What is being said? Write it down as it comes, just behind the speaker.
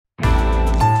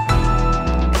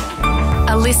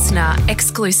listener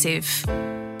exclusive.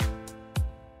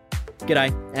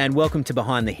 G'day and welcome to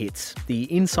Behind the Hits, the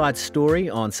inside story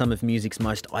on some of music's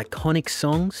most iconic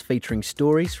songs featuring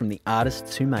stories from the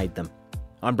artists who made them.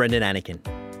 I'm Brendan Anakin.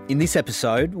 In this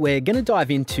episode, we're going to dive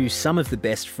into some of the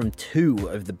best from two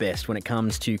of the best when it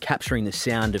comes to capturing the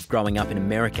sound of growing up in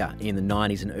America in the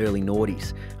 90s and early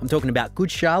noughties. I'm talking about Good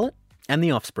Charlotte and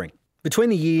The Offspring.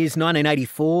 Between the years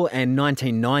 1984 and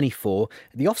 1994,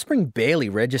 The Offspring barely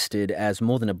registered as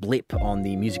more than a blip on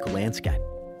the musical landscape.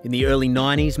 In the early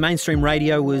 90s, mainstream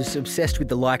radio was obsessed with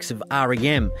the likes of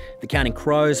R.E.M., The Counting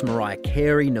Crows, Mariah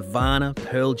Carey, Nirvana,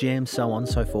 Pearl Jam, so on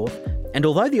and so forth. And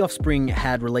although The Offspring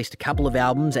had released a couple of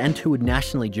albums and toured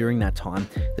nationally during that time,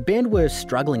 the band were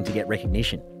struggling to get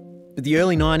recognition. But the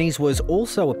early 90s was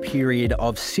also a period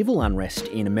of civil unrest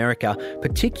in America,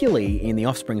 particularly in The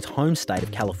Offspring's home state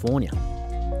of California.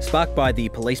 Sparked by the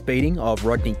police beating of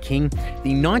Rodney King,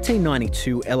 the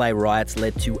 1992 LA riots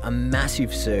led to a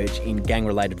massive surge in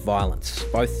gang-related violence,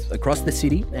 both across the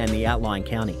city and the outlying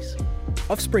counties.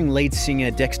 Offspring lead singer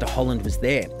Dexter Holland was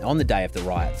there on the day of the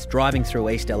riots, driving through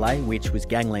East LA, which was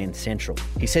gangland central.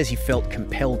 He says he felt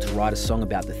compelled to write a song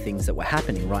about the things that were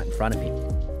happening right in front of him.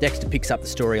 Dexter picks up the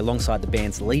story alongside the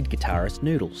band's lead guitarist,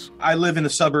 Noodles. I live in the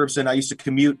suburbs and I used to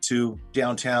commute to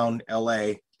downtown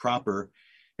LA proper.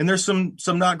 And there's some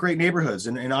not great neighborhoods.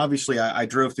 And obviously I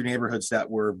drove through neighborhoods that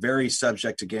were very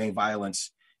subject to gang violence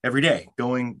every day,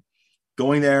 going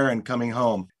there and coming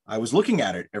home. I was looking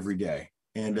at it every day.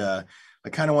 And I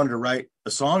kind of wanted to write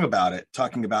a song about it,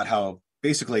 talking about how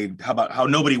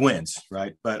nobody wins,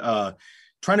 right? But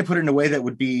trying to put it in a way that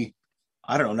would be,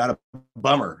 I don't know, not a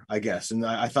bummer, I guess. And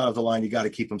I thought of the line, "You got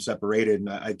to keep them separated." And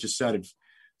I just sounded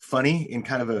funny in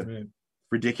kind of a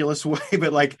ridiculous way,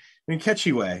 but like in a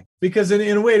catchy way. Because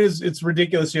in a way it's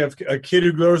ridiculous. You have a kid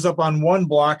who grows up on one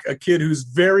block, a kid who's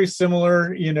very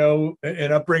similar, in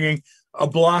upbringing, a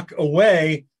block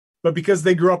away, but because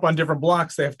they grew up on different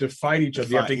blocks, they have to fight each other.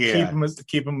 You have to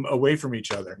keep them away from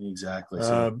each other. Exactly.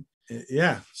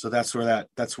 So that's where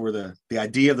the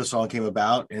idea of the song came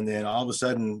about. And then all of a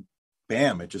sudden,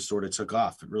 bam, it just sort of took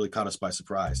off. It really caught us by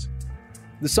surprise.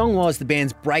 The song was the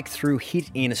band's breakthrough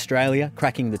hit in Australia,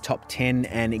 cracking the top 10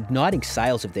 and igniting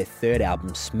sales of their third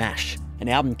album, Smash, an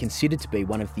album considered to be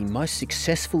one of the most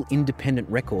successful independent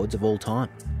records of all time.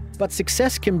 But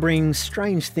success can bring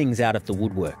strange things out of the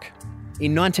woodwork.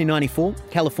 In 1994,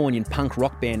 Californian punk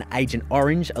rock band Agent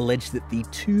Orange alleged that the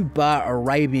two-bar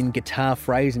Arabian guitar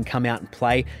phrase in Come Out and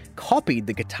Play copied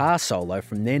the guitar solo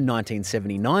from their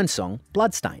 1979 song,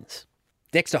 Bloodstains.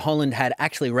 Dexter Holland had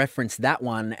actually referenced that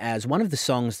one as one of the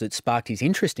songs that sparked his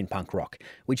interest in punk rock,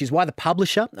 which is why the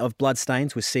publisher of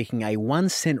Bloodstains was seeking a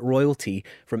 1-cent royalty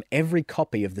from every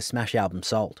copy of the Smash album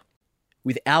sold.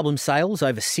 With album sales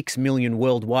over 6 million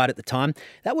worldwide at the time,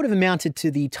 that would have amounted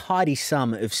to the tidy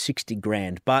sum of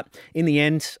 $60,000, but in the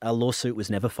end, a lawsuit was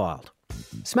never filed.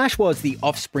 Smash was the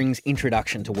Offspring's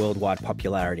introduction to worldwide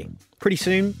popularity. Pretty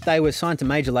soon, they were signed to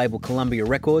major label Columbia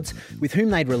Records, with whom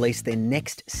they'd released their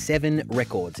next 7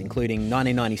 records, including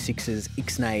 1996's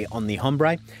Ixnay on the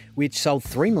Hombre, which sold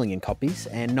 3 million copies,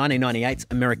 and 1998's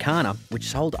Americana, which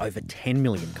sold over 10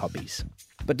 million copies.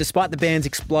 But despite the band's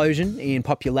explosion in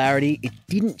popularity, it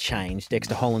didn't change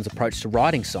Dexter Holland's approach to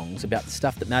writing songs about the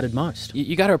stuff that mattered most.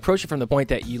 You got to approach it from the point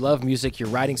that you love music, you're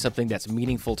writing something that's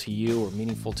meaningful to you or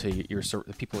meaningful to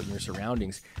the people in your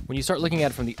surroundings. When you start looking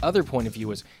at it from the other point of view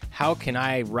is, how can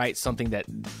I write something that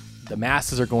the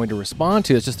masses are going to respond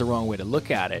to? It's just the wrong way to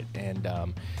look at it. And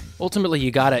ultimately,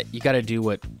 you gotta do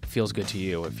what feels good to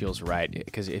you, what feels right.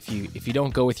 Because if you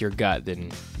don't go with your gut,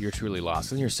 then you're truly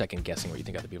lost. Then you're second guessing what you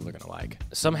think other people are gonna like.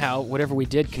 Somehow, whatever we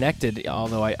did connected,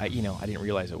 although I didn't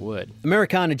realize it would.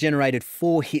 Americana generated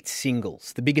 4 hit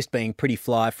singles, the biggest being Pretty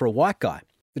Fly for a White Guy.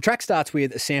 The track starts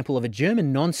with a sample of a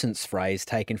German nonsense phrase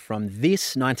taken from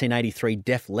this 1983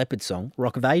 Def Leppard song,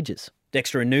 Rock of Ages.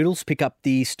 Dexter and Noodles pick up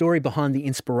the story behind the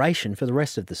inspiration for the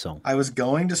rest of the song. I was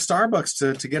going to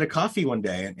Starbucks to get a coffee one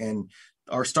day, and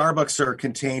our Starbucks are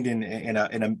contained in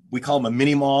a we call them a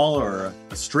mini mall or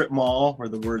a strip mall, where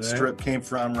the word strip came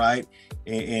from, right?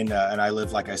 And I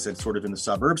live, like I said, sort of in the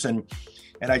suburbs, and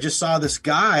I just saw this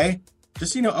guy,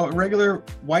 just a regular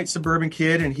white suburban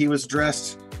kid, and he was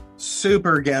dressed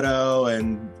super ghetto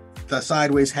and the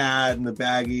sideways hat and the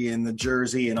baggy and the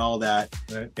jersey and all that.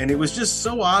 Right. And it was just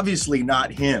so obviously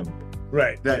not him.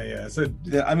 Right. So,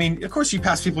 I mean, of course you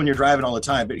pass people when you're driving all the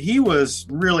time, but he was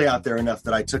really out there enough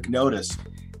that I took notice.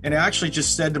 And I actually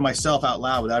just said to myself out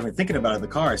loud, without even thinking about it in the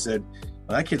car, I said,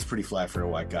 well, that kid's pretty fly for a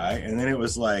white guy. And then it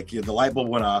was like, the light bulb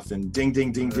went off and ding,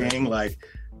 ding, ding, ding, like,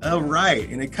 oh, right.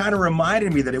 And it kind of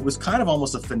reminded me that it was kind of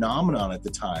almost a phenomenon at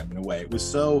the time in a way. It was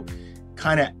so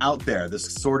kind of out there, this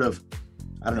sort of,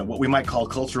 I don't know, what we might call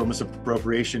cultural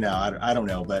misappropriation now. I don't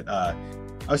know, but I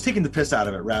was taking the piss out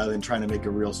of it rather than trying to make a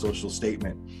real social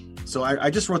statement. So I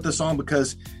just wrote this song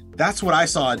because that's what I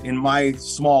saw in my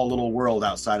small little world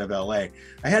outside of LA.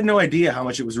 I had no idea how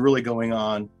much it was really going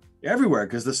on everywhere,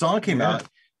 because the song came out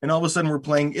and all of a sudden we're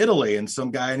playing Italy, and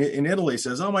some guy in Italy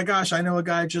says, "Oh my gosh, I know a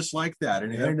guy just like that."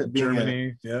 And it ended up being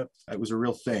Germany. It was a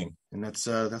real thing. And that's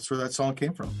where that song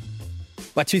came from.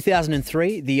 By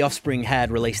 2003, The Offspring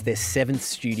had released their 7th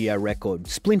studio record,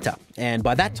 Splinter, and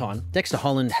by that time, Dexter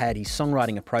Holland had his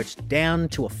songwriting approach down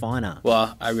to a fine art.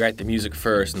 Well, I write the music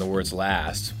first and the words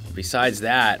last. Besides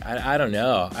that, I don't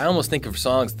know. I almost think of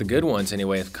songs, the good ones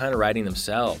anyway, as kind of writing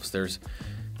themselves.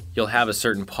 You'll have a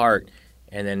certain part,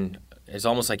 and then it's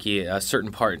almost like a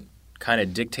certain part kind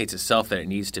of dictates itself that it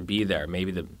needs to be there.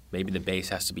 Maybe the bass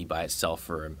has to be by itself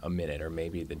for a minute, or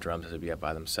maybe the drums have to be up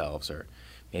by themselves, or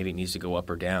maybe it needs to go up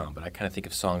or down. But I kind of think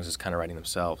of songs as kind of writing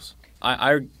themselves.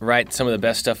 I write some of the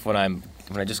best stuff when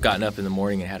I just gotten up in the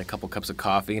morning and had a couple cups of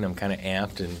coffee and I'm kind of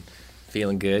amped and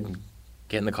feeling good, and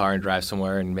get in the car and drive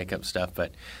somewhere and make up stuff.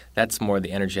 But that's more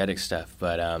the energetic stuff.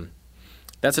 But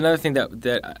that's another thing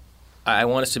that I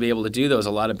want us to be able to do, though, is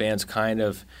a lot of bands kind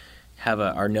of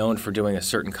are known for doing a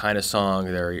certain kind of song.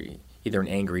 They're either an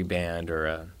angry band or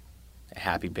a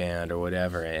happy band or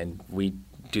whatever, and we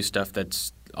do stuff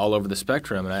that's all over the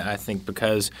spectrum. And I think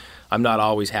because I'm not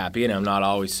always happy and I'm not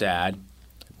always sad,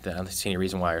 I don't see any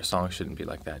reason why our songs shouldn't be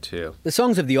like that too. The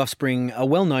songs of The Offspring are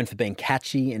well known for being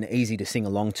catchy and easy to sing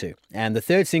along to, and the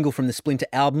 3rd single from the Splinter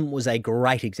album was a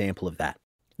great example of that.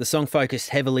 The song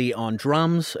focused heavily on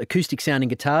drums, acoustic-sounding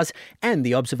guitars, and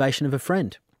the observation of a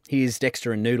friend. Here's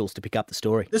Dexter and Noodles to pick up the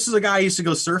story. This is a guy I used to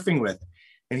go surfing with,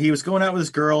 and he was going out with his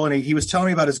girl, and he was telling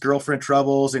me about his girlfriend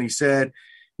troubles, and he said,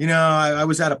 you know, I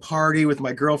was at a party with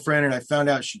my girlfriend, and I found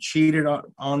out she cheated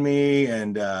on me,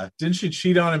 and Didn't she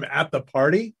cheat on him at the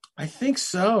party? I think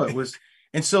so. It was,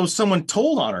 and so someone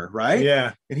told on her, right?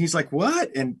 Yeah. And he's like, "What?"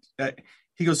 And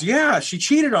he goes, "Yeah, she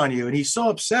cheated on you," and he's so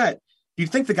upset. You'd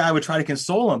think the guy would try to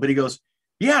console him, but he goes,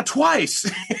 "Yeah,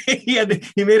 twice." He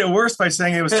made it worse by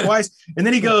saying it was twice. And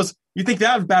then he goes, "You think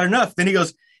that was bad enough?" Then he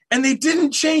goes, "And they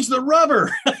didn't change the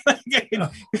rubber."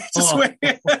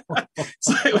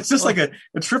 So it was just like a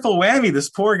triple whammy, this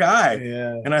poor guy.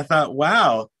 Yeah. And I thought,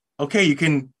 wow, okay, you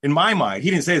can, in my mind, he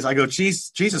didn't say this. I go,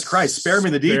 Jesus Christ, spare me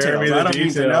the details. I don't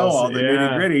need to know all the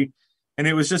nitty gritty. And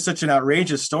it was just such an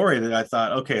outrageous story that I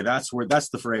thought, okay, that's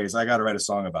the phrase. I got to write a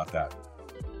song about that.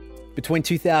 Between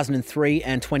 2003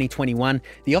 and 2021,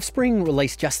 The Offspring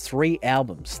released just 3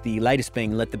 albums, the latest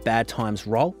being Let the Bad Times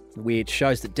Roll, which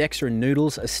shows that Dexter and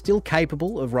Noodles are still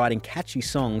capable of writing catchy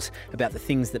songs about the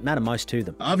things that matter most to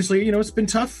them. Obviously, it's been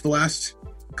tough the last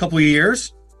couple of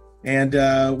years, and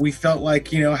we felt like,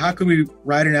 how could we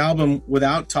write an album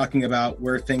without talking about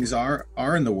where things are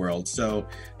in the world? So,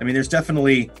 I mean, there's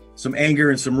definitely some anger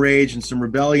and some rage and some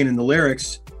rebellion in the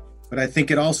lyrics, but I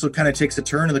think it also kind of takes a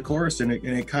turn in the chorus, and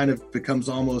it kind of becomes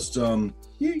almost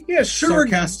sure,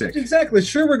 sarcastic. Exactly.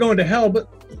 Sure, we're going to hell, but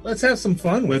let's have some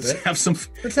fun with it. Let's have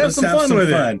some fun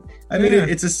with it. I mean,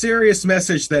 it's a serious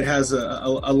message that has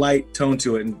a light tone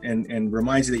to it, and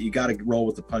reminds you that you got to roll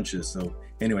with the punches. So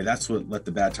anyway, that's what Let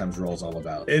the Bad Times Roll is all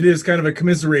about. It is kind of a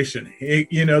commiseration.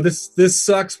 This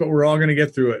sucks, but we're all going to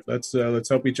get through it. Let's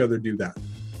help each other do that.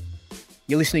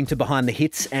 You're listening to Behind the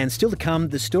Hits, and still to come,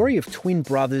 the story of twin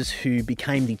brothers who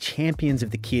became the champions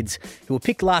of the kids, who were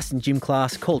picked last in gym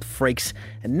class, called freaks,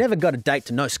 and never got a date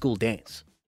to no school dance.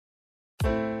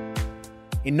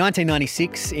 In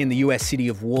 1996, in the US city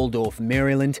of Waldorf,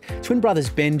 Maryland, twin brothers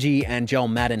Benji and Joel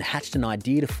Madden hatched an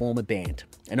idea to form a band.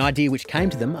 An idea which came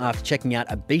to them after checking out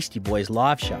a Beastie Boys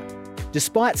live show.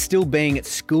 Despite still being at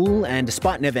school and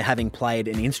despite never having played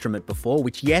an instrument before,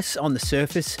 which, yes, on the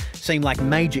surface seemed like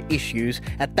major issues,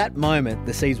 at that moment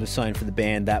the seeds were sown for the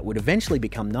band that would eventually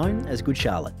become known as Good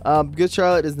Charlotte. Good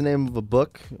Charlotte is the name of a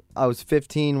book. I was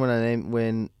 15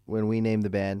 when we named the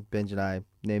band. Benj and I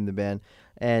named the band.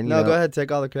 And go ahead,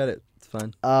 take all the credit. It's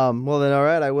fine. Well then, all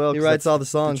right, I will. He writes all the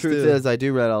songs. The truth is, I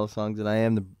do write all the songs, and I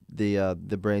am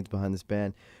the brains behind this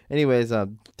band. Anyways,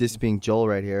 this being Joel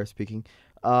right here speaking.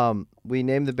 We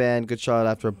named the band Good Charlotte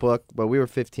after a book, but we were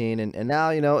 15, and now,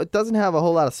 it doesn't have a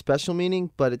whole lot of special meaning,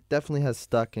 but it definitely has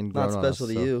stuck and grown on us. Not special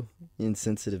to you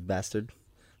insensitive bastard.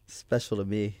 Special to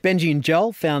me. Benji and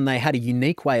Joel found they had a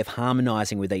unique way of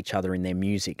harmonising with each other in their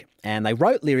music, and they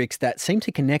wrote lyrics that seemed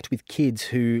to connect with kids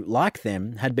who, like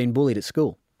them, had been bullied at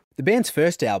school. The band's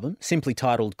first album, simply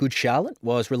titled Good Charlotte,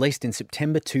 was released in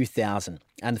September 2000,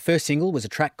 and the first single was a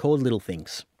track called Little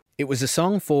Things. It was a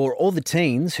song for all the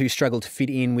teens who struggled to fit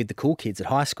in with the cool kids at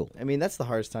high school. I mean, that's the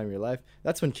hardest time of your life.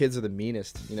 That's when kids are the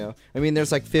meanest, you know? I mean,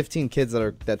 there's like 15 kids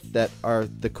that are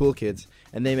the cool kids,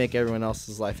 and they make everyone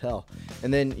else's life hell.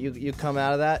 And then you come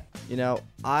out of that, you know,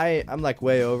 I'm like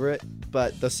way over it,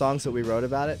 but the songs that we wrote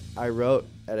about it, I wrote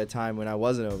at a time when I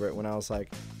wasn't over it, when I was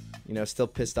like, you know, still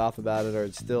pissed off about it,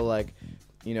 or still like,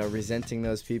 you know, resenting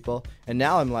those people. And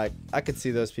now I'm like, I could see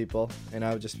those people, and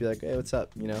I would just be like, hey, what's up,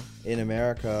 you know? In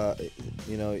America,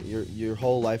 you know, your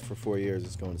whole life for 4 years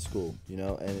is going to school, you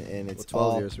know, and it's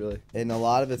 12 years really. And a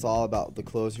lot of it's all about the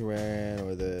clothes you're wearing,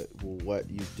 or what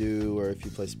you do, or if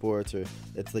you play sports, or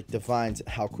it's like defines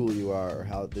how cool you are, or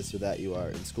how this or that you are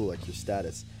in school, like your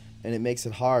status. And it makes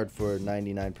it hard for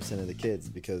 99% of the kids,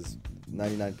 because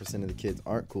 99% of the kids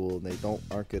aren't cool, and they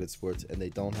aren't good at sports, and they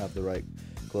don't have the right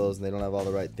clothes, and they don't have all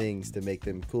the right things to make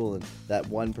them cool. And that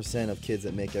 1% of kids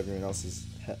that make everyone else's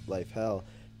life hell,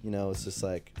 you know, it's just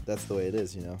like, that's the way it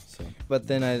is, you know. So, but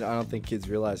then I don't think kids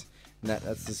realize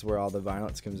that's just where all the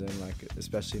violence comes in, like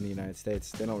especially in the United States.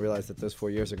 They don't realize that those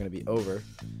 4 years are going to be over,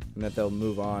 and that they'll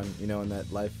move on, you know, and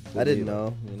that life. I didn't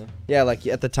know, you know. Yeah, like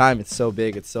at the time, it's so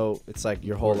big, it's like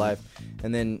your whole life,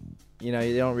 and then, you know,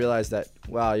 you don't realize that,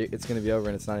 wow, it's going to be over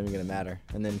and it's not even going to matter.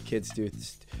 And then kids do,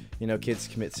 you know, kids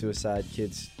commit suicide,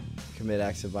 kids commit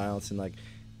acts of violence, and like,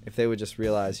 if they would just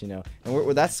realize, you know,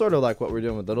 and that's sort of like what we're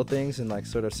doing with Little Things, and like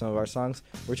sort of some of our songs.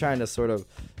 We're trying to sort of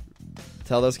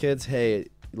tell those kids, hey,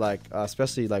 like,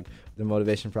 especially like the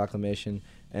Motivation Proclamation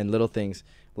and Little Things,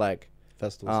 like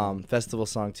festival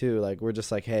song too. Like, we're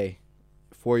just like, hey,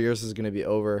 4 years is going to be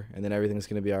over, and then everything's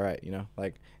going to be all right, you know,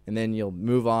 like, and then you'll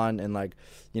move on, and like,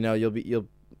 you know, you'll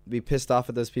be pissed off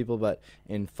at those people, but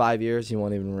in 5 years you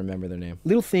won't even remember their name.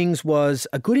 Little Things was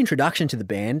a good introduction to the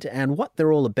band and what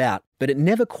they're all about, but it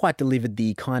never quite delivered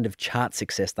the kind of chart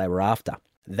success they were after.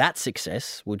 That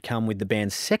success would come with the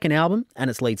band's second album and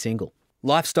its lead single.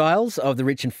 Lifestyles of the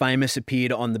Rich and Famous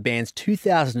appeared on the band's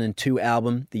 2002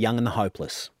 album, The Young and the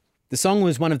Hopeless. The song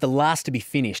was one of the last to be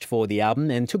finished for the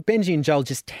album and took Benji and Joel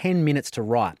just 10 minutes to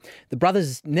write. The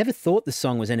brothers never thought the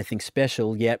song was anything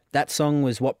special, yet that song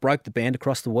was what broke the band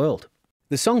across the world.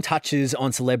 The song touches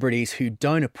on celebrities who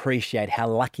don't appreciate how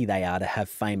lucky they are to have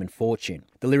fame and fortune.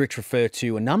 The lyrics refer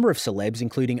to a number of celebs,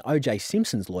 including O.J.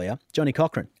 Simpson's lawyer, Johnny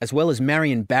Cochran, as well as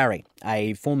Marion Barry,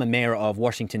 a former mayor of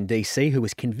Washington, D.C., who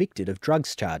was convicted of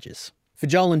drugs charges. For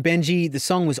Joel and Benji, the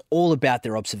song was all about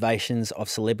their observations of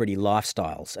celebrity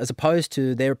lifestyles, as opposed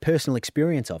to their personal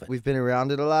experience of it. We've been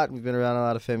around it a lot. We've been around a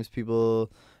lot of famous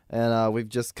people, and we've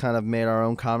just kind of made our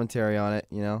own commentary on it,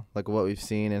 you know, like what we've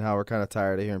seen and how we're kind of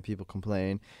tired of hearing people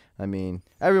complain. I mean,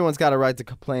 everyone's got a right to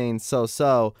complain,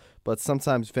 but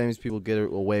sometimes famous people get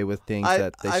away with things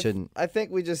that they shouldn't. I think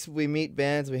we meet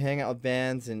bands, we hang out with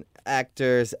bands and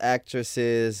actors,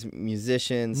 actresses,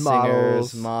 musicians,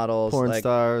 singers, models, porn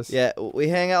stars. Yeah, we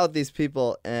hang out with these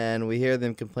people and we hear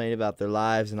them complain about their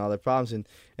lives and all their problems, and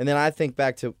then I think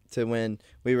back to when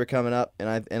we were coming up,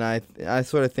 and I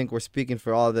sort of think we're speaking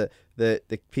for all the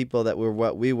people that were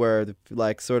what we were,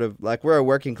 like sort of like we're a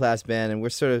working class band, and we're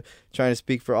sort of trying to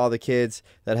speak for all the kids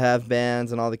that have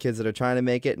bands and all the kids that are trying to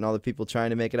make it and all the people trying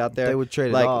to make it out there. They would trade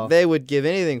it off. They would give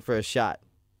anything for a shot,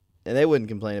 and they wouldn't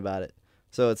complain about it.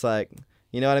 So it's like,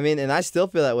 you know what I mean? And I still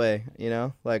feel that way, you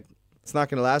know? Like, it's not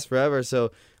going to last forever,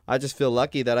 so I just feel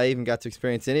lucky that I even got to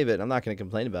experience any of it. I'm not going to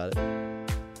complain about it.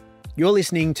 You're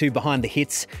listening to Behind the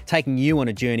Hits, taking you on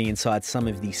a journey inside some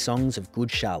of the songs of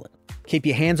Good Charlotte. Keep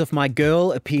Your Hands Off My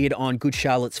Girl appeared on Good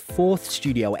Charlotte's fourth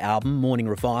studio album, Morning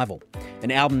Revival,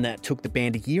 an album that took the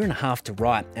band a year and a half to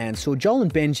write and saw Joel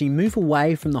and Benji move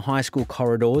away from the high school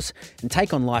corridors and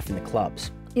take on life in the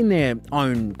clubs, in their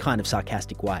own kind of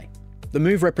sarcastic way. The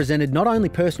move represented not only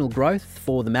personal growth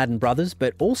for the Madden brothers,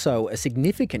 but also a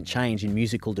significant change in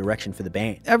musical direction for the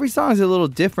band. Every song is a little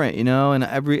different, you know, and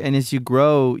as you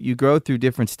grow through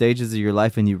different stages of your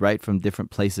life, and you write from different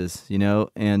places, you know.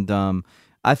 And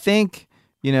I think,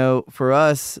 you know, for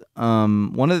us,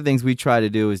 one of the things we try to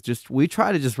do is we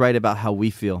try to just write about how we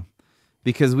feel,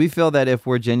 because we feel that if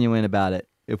we're genuine about it,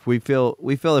 if we feel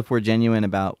if we're genuine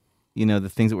about, you know, the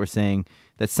things that we're saying,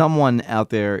 that someone out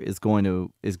there is going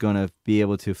to be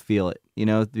able to feel it, you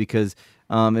know, because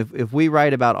if we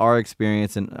write about our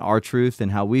experience and our truth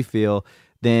and how we feel,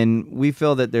 then we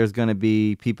feel that there's going to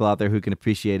be people out there who can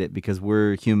appreciate it, because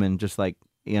we're human, just like,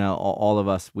 you know, all of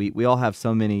us. We all have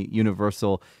so many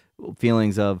universal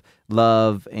feelings of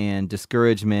love and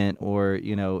discouragement, or,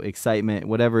 you know, excitement,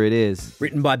 whatever it is.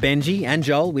 Written by Benji and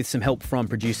Joel with some help from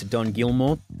producer Don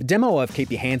Gilmore, the demo of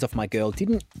Keep Your Hands Off My Girl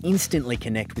didn't instantly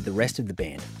connect with the rest of the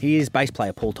band. Here's bass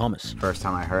player Paul Thomas. First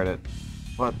time I heard it,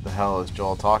 what the hell is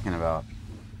Joel talking about?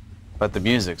 but the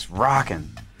music's rocking.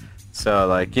 So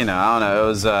like, I don't know, it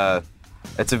was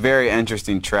it's a very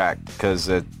interesting track because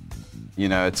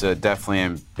it's a definitely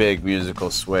a big musical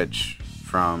switch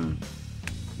from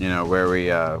where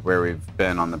we've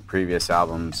been on the previous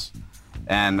albums.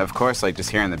 And of course, like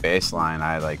just hearing the bass line,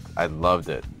 I loved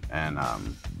it. And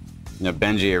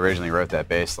Benji originally wrote that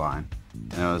bass line,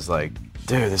 and it was like,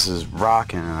 dude, this is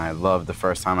rocking. And I loved the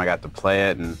first time I got to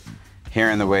play it, and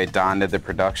hearing the way Don did the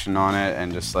production on it,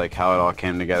 and just like how it all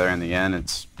came together in the end.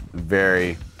 It's a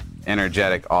very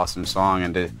energetic, awesome song,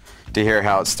 and to hear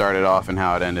how it started off and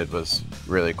how it ended was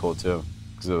really cool too,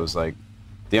 because it was like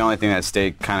the only thing that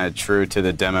stayed kind of true to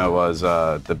the demo was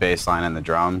the bass line and the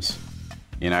drums.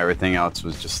 Everything else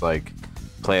was just like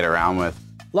played around with.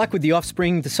 Like with The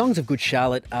Offspring, the songs of Good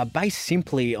Charlotte are based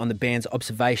simply on the band's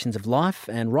observations of life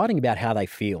and writing about how they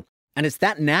feel. And it's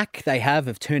that knack they have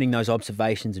of turning those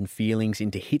observations and feelings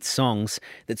into hit songs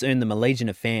that's earned them a legion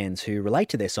of fans who relate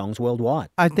to their songs worldwide.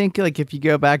 I think like if you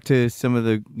go back to some of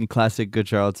the classic Good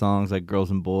Charlotte songs like Girls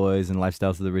and Boys and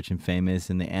Lifestyles of the Rich and Famous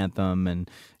and The Anthem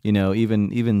and,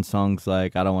 even songs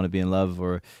like I Don't Want to Be in Love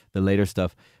or the later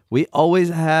stuff, we always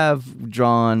have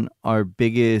drawn our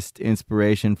biggest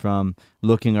inspiration from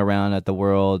looking around at the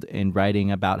world and writing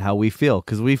about how we feel.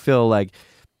 Because we feel like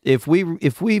if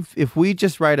we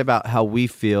just write about how we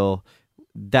feel,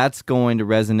 that's going to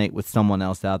resonate with someone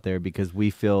else out there, because we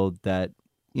feel that,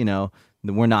 that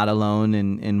we're not alone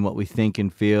in what we think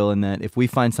and feel, and that if we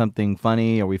find something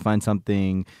funny or we find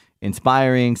something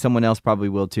inspiring, someone else probably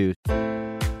will too.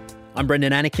 I'm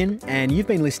Brendan Anakin, and you've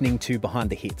been listening to Behind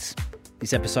the Hits.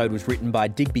 This episode was written by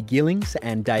Digby Gillings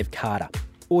and Dave Carter.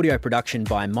 Audio production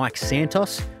by Mike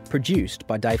Santos, produced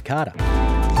by Dave Carter.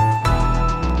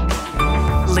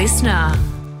 Listener.